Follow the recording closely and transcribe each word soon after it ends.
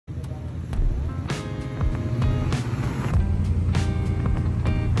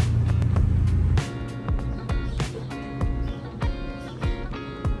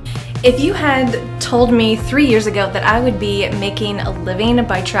If you had told me 3 years ago that I would be making a living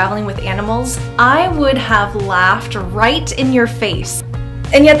by traveling with animals, I would have laughed right in your face.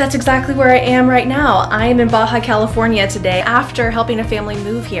 And yet that's exactly where I am right now. I am in Baja, California today after helping a family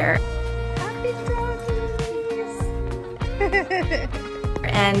move here.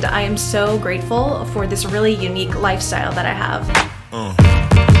 And I am so grateful for this really unique lifestyle that I have.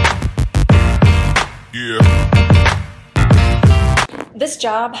 Yeah. This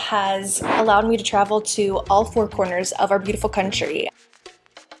job has allowed me to travel to all four corners of our beautiful country.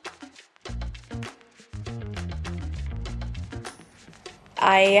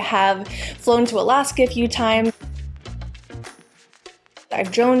 I have flown to Alaska a few times.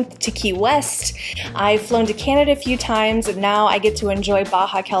 I've drone to Key West. I've flown to Canada a few times, and now I get to enjoy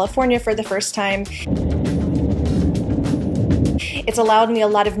Baja, California for the first time. It's allowed me a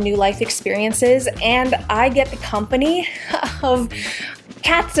lot of new life experiences, and I get the company of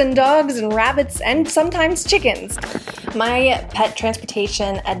cats and dogs and rabbits and sometimes chickens. My pet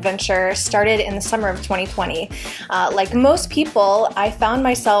transportation adventure started in the summer of 2020. Like most people, I found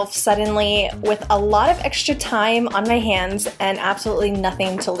myself suddenly with a lot of extra time on my hands and absolutely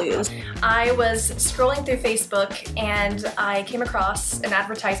nothing to lose. I was scrolling through Facebook and I came across an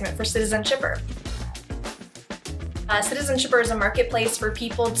advertisement for Citizenshipper. Citizenshipper is a marketplace for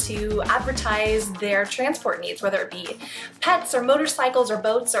people to advertise their transport needs, whether it be pets or motorcycles or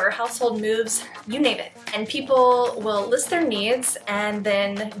boats or household moves, you name it. And people will list their needs, and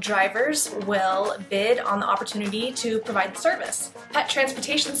then drivers will bid on the opportunity to provide the service. Pet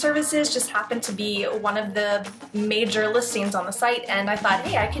transportation services just happened to be one of the major listings on the site, and I thought,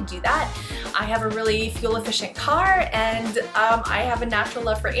 hey, I could do that. I have a really fuel-efficient car, and I have a natural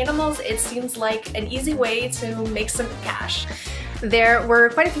love for animals. It seems like an easy way to make some cash. There were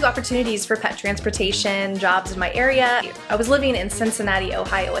quite a few opportunities for pet transportation jobs in my area. I was living in Cincinnati,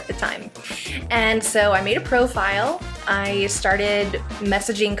 Ohio at the time. And so I made a profile. I started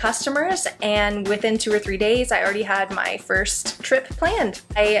messaging customers, and within 2 or 3 days I already had my first trip planned.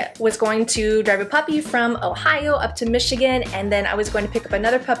 I was going to drive a puppy from Ohio up to Michigan, and then I was going to pick up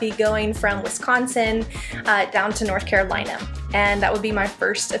another puppy going from Wisconsin down to North Carolina. And that would be my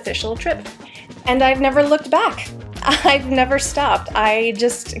first official trip. And I've never looked back. I've never stopped. I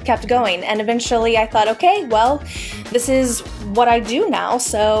just kept going, and eventually I thought, okay, well, this is what I do now.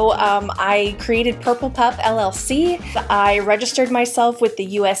 So I created PurplePup LLC. I registered myself with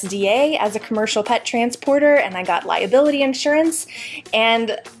the USDA as a commercial pet transporter, and I got liability insurance,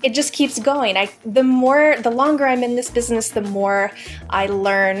 and it just keeps going. The longer I'm in this business, the more I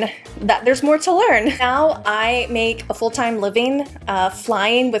learn that there's more to learn. Now I make a full-time living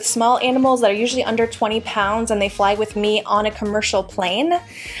flying with small animals that are usually under 20 pounds, and they fly with me on a commercial plane.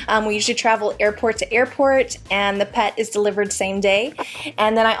 We usually travel airport to airport, and the pet is delivered same day.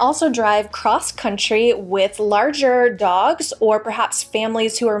 And then I also drive cross-country with larger dogs, or perhaps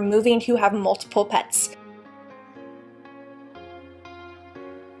families who are moving who have multiple pets.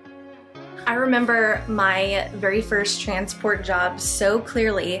 I remember my very first transport job so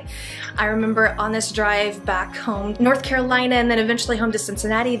clearly. I remember on this drive back home, North Carolina, and then eventually home to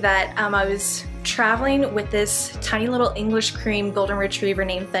Cincinnati, that I was traveling with this tiny little English cream golden retriever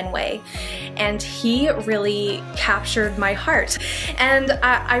named Fenway, and he really captured my heart. And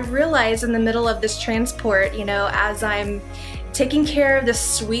I realized in the middle of this transport, you know, as I'm taking care of this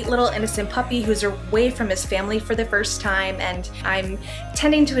sweet little innocent puppy who's away from his family for the first time, and I'm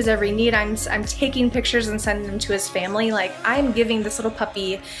tending to his every need, I'm taking pictures and sending them to his family, like I'm giving this little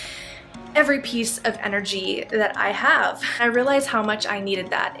puppy every piece of energy that I have. I realized how much I needed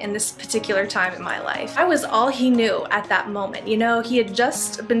that in this particular time in my life. I was all he knew at that moment. You know, he had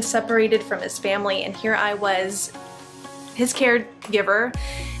just been separated from his family, and here I was, his caregiver,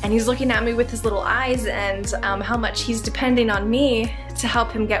 and he's looking at me with his little eyes, and how much he's depending on me to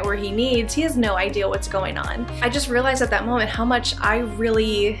help him get where he needs. He has no idea what's going on. I just realized at that moment how much I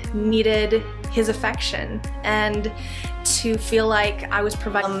really needed his affection, and to feel like I was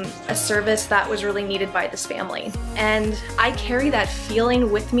providing a service that was really needed by this family. And I carry that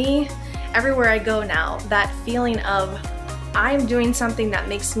feeling with me everywhere I go now, that feeling of I'm doing something that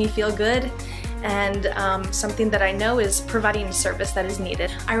makes me feel good, and something that I know is providing a service that is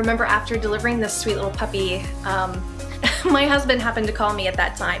needed. I remember after delivering this sweet little puppy, my husband happened to call me at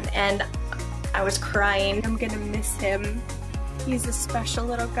that time, and I was crying. I'm gonna miss him. He's a special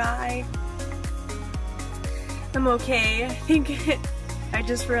little guy. I'm okay. I think I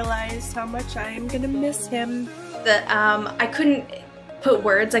just realized how much I am gonna miss him. I couldn't put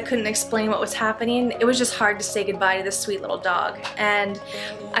words, I couldn't explain what was happening. It was just hard to say goodbye to this sweet little dog. And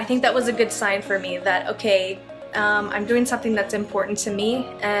I think that was a good sign for me that, okay, I'm doing something that's important to me,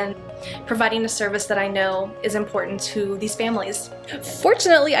 and providing a service that I know is important to these families.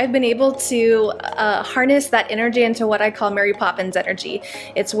 Fortunately, I've been able to harness that energy into what I call Mary Poppins energy.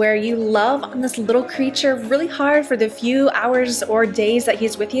 It's where you love on this little creature really hard for the few hours or days that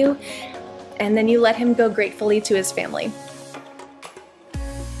he's with you, and then you let him go gratefully to his family.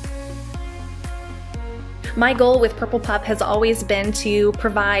 My goal with PurplePup has always been to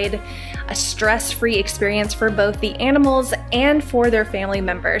provide a stress-free experience for both the animals and for their family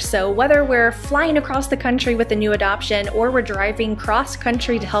members. So whether we're flying across the country with a new adoption, or we're driving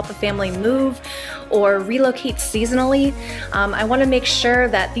cross-country to help a family move or relocate seasonally, I want to make sure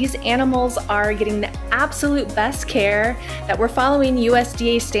that these animals are getting the absolute best care, that we're following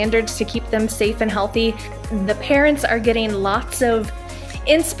USDA standards to keep them safe and healthy. The parents are getting lots of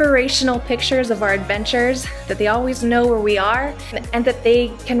inspirational pictures of our adventures, that they always know where we are, and that they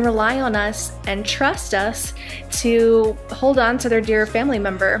can rely on us and trust us to hold on to their dear family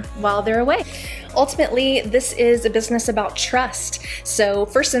member while they're away. Ultimately, this is a business about trust. So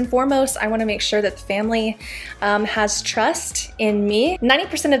first and foremost, I want to make sure that the family has trust in me.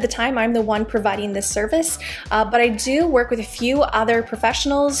 90% of the time, I'm the one providing this service, but I do work with a few other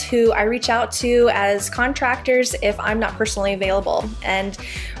professionals who I reach out to as contractors if I'm not personally available. And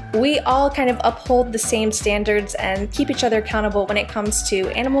we all kind of uphold the same standards and keep each other accountable when it comes to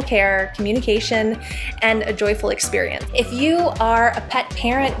animal care, communication, and a joyful experience. If you are a pet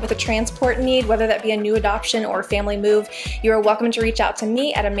parent with a transport need, whether that be a new adoption or a family move, you are welcome to reach out to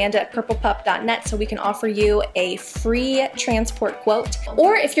me at amanda@purplepup.net so we can offer you a free transport quote.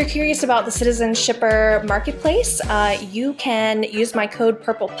 Or if you're curious about the Citizenshipper marketplace, you can use my code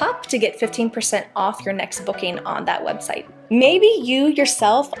PurplePup to get 15% off your next booking on that website. Maybe you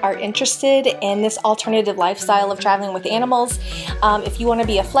yourself are interested in this alternative lifestyle of traveling with animals. If you want to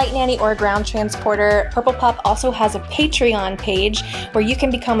be a flight nanny or a ground transporter, PurplePup also has a Patreon page where you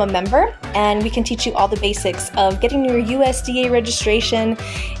can become a member, and we can teach you all the basics of getting your USDA registration,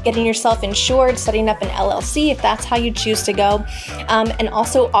 getting yourself insured, setting up an LLC if that's how you choose to go, and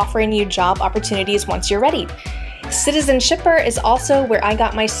also offering you job opportunities once you're ready. Citizenshipper is also where I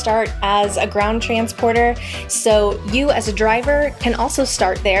got my start as a ground transporter, so you as a driver can also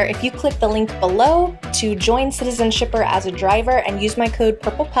start there. If you click the link below to join Citizenshipper as a driver and use my code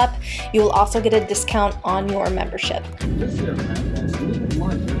PurplePup, you will also get a discount on your membership.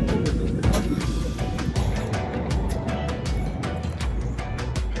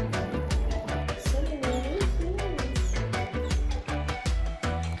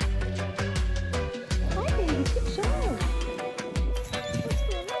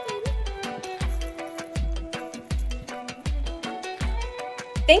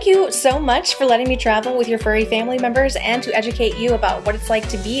 Thank you so much for letting me travel with your furry family members and to educate you about what it's like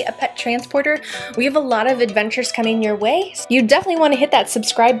to be a pet transporter. We have a lot of adventures coming your way. You definitely want to hit that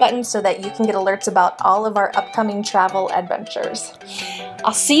subscribe button so that you can get alerts about all of our upcoming travel adventures.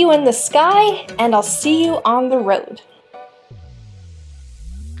 I'll see you in the sky, and I'll see you on the road.